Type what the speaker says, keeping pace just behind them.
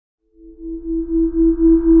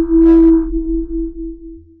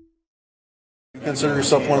consider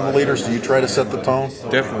yourself one of the leaders? Do you try to set the tone?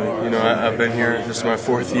 Definitely. I've been here. This is my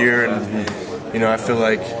 4th year, and I feel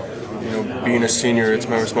like being a senior, it's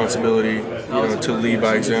my responsibility to lead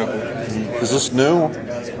by example. Is this new?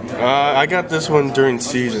 I got this one during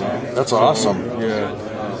season. That's awesome. Yeah,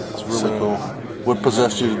 it's really cool. What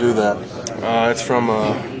possessed you to do that? It's from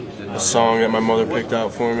a song that my mother picked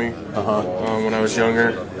out for me when I was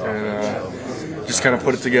younger, and just kind of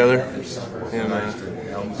put it together. And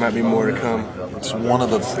might be more to come. It's one of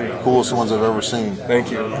the coolest ones I've ever seen.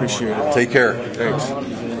 Thank you. Appreciate it. Take care. Thanks.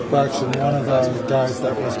 Braxston, one of the guys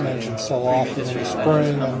that was mentioned so often in the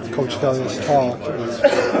spring, and Coach Kelly has talked, is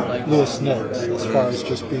Lewis Nix, as far as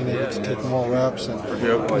just being able to take more reps and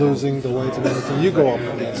losing the weight and everything. You go up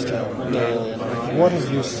against him daily. What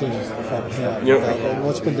have you seen from him?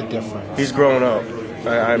 What's been the difference? He's grown up.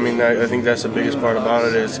 I think that's the biggest part about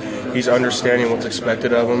it is he's understanding what's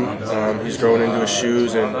expected of him. He's growing into his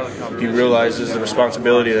shoes, and he realizes the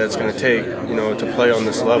responsibility that it's going to take, to play on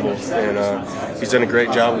this level. And he's done a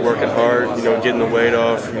great job of working hard, getting the weight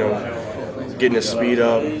off, getting his speed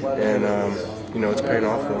up, and it's paying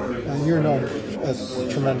off for him. And you're known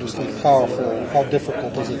as tremendously powerful. How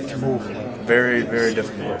difficult is it to move him? Very, very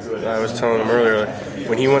difficult. I was telling him earlier,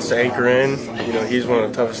 when he wants to anchor in, he's one of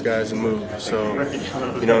the toughest guys to move. So,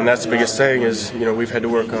 and that's the biggest thing is, we've had to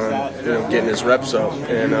work on, getting his reps up.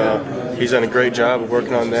 And he's done a great job of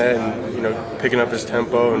working on that and, picking up his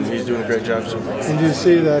tempo, and he's doing a great job so far. And do you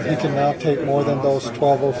see that he can now take more than those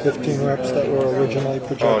 12 or 15 reps that were originally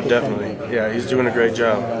projected? Oh, definitely. Yeah, he's doing a great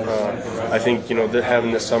job. I think,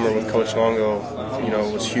 having this summer with Coach Longo,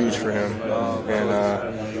 was huge for him.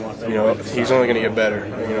 And, he's only going to get better.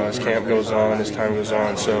 As camp goes on, as time goes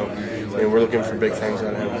on. So, we're looking for big things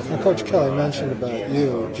out of him. And Coach Kelly mentioned about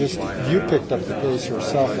you picked up the pace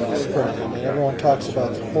yourself in the spring. Everyone talks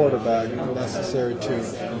about the quarterback necessary to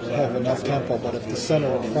have enough tempo, but if the center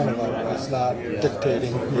in front of him is not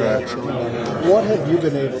dictating the action, what have you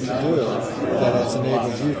been able to do that has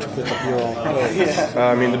enabled you to pick up your own pace?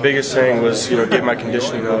 The biggest thing was, get my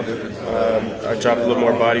conditioning up. I dropped a little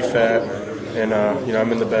more body fat. And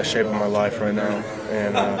I'm in the best shape of my life right now.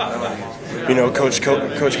 And Coach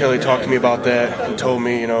Kelly talked to me about that and told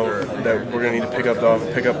me that we're gonna need to pick up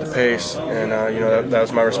the pace. And that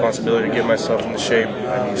was my responsibility to get myself in the shape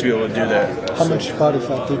to be able to do that. How much body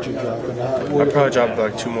fat did you drop? I probably dropped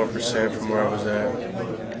like 2% more from where I was at.